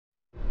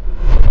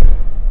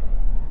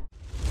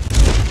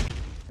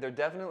There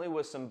definitely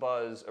was some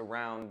buzz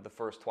around the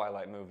first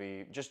Twilight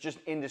movie, just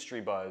industry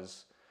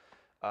buzz,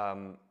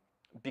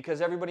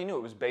 because everybody knew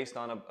it was based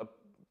on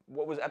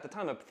what was at the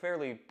time a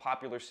fairly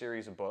popular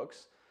series of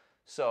books.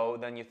 So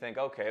then you think,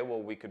 okay,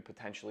 well, we could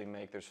potentially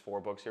make, there's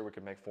 4 books here, we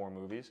could make 4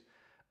 movies.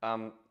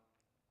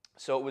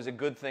 So it was a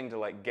good thing to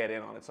like get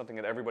in on. It's something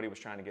that everybody was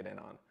trying to get in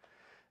on.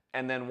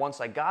 And then once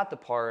I got the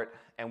part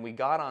and we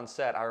got on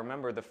set, I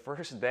remember the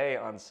first day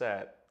on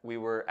set, we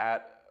were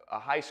at a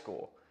high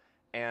school,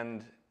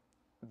 and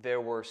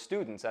there were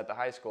students at the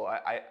high school.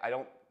 I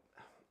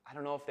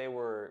don't know if they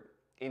were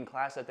in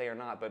class that day or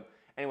not, but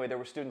anyway, there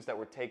were students that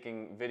were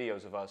taking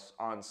videos of us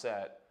on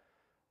set,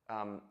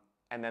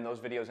 and then those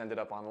videos ended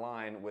up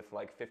online with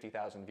like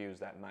 50,000 views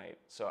that night.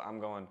 So I'm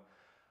going,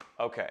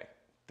 okay,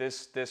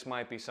 this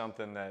might be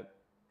something that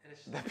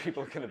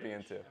people are going to be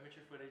into.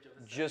 Amateur footage of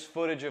the set. Just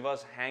footage of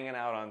us hanging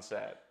out on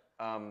set.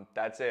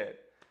 That's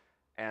it.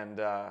 And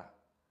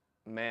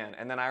man,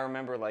 and then I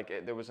remember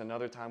like there was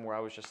another time where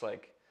I was just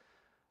like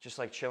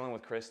chilling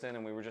with Kristen,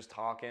 and we were just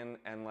talking,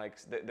 and like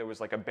there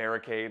was like a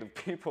barricade of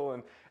people,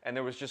 and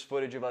there was just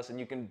footage of us, and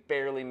you can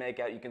barely make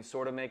out, you can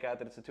sort of make out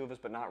that it's the 2 of us,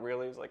 but not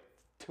really. It was like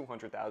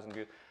 200,000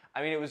 views.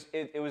 I mean, it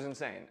was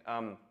insane.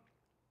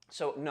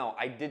 So no,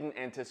 I didn't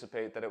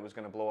anticipate that it was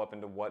going to blow up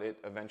into what it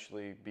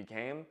eventually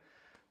became,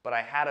 but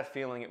I had a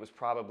feeling it was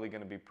probably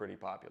going to be pretty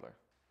popular.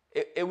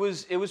 It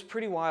was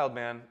pretty wild,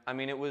 man. I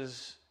mean, it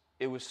was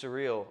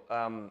surreal,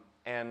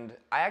 and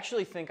I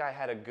actually think I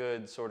had a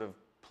good sort of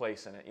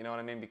place in it. You know what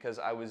I mean? Because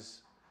I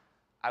was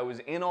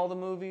in all the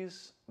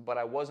movies, but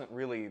I wasn't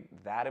really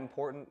that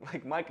important.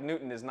 Like Mike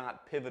Newton is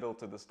not pivotal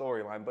to the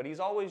storyline, but he's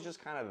always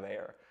just kind of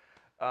there.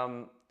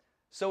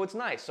 So it's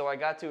nice. So I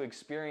got to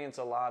experience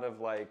a lot of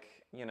like,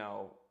 you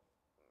know,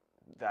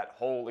 that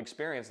whole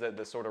experience,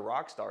 the sort of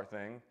rock star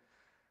thing,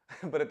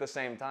 but at the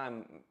same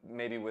time,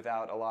 maybe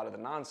without a lot of the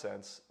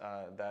nonsense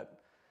that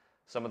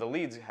some of the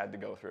leads had to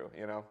go through,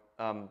 you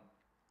know?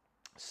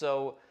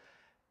 So,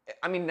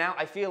 I mean, now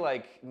I feel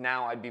like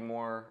now I'd be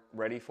more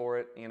ready for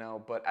it, you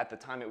know, but at the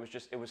time it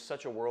was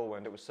such a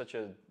whirlwind, it was such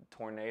a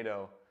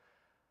tornado.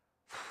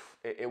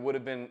 It would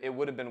have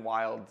been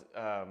wild.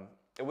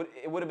 It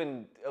would have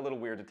been a little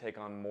weird to take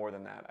on more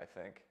than that, I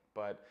think.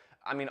 But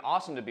I mean,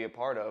 awesome to be a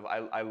part of.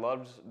 I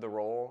loved the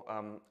role.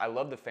 I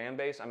loved the fan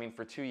base. I mean,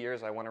 for 2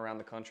 years I went around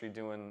the country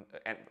and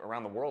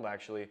around the world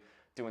actually,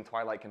 doing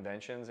Twilight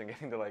conventions and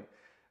getting to like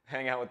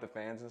hang out with the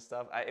fans and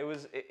stuff.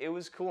 It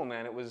was cool,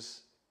 man. It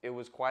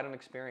was quite an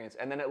experience.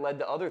 And then it led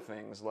to other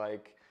things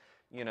like,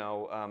 you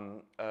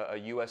know, a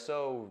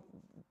USO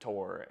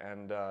tour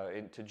and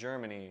to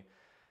Germany,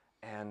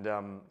 and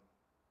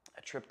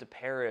a trip to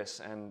Paris,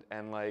 and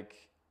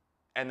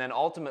then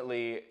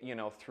ultimately, you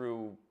know,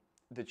 through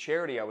the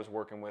charity I was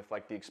working with,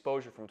 like the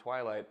exposure from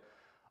Twilight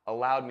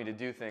allowed me to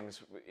do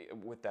things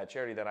with that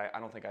charity that I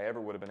don't think I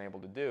ever would have been able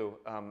to do.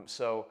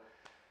 So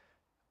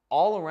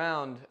all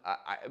around,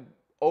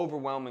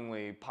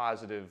 overwhelmingly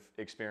positive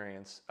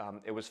experience.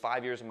 It was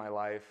 5 years of my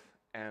life,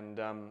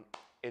 and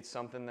it's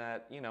something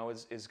that, you know,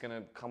 is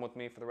gonna come with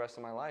me for the rest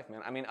of my life,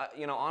 man. I mean,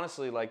 you know,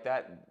 honestly, like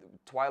that,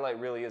 Twilight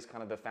really is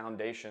kind of the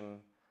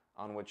foundation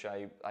on which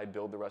I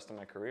build the rest of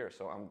my career,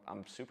 so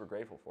I'm super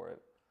grateful for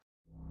it.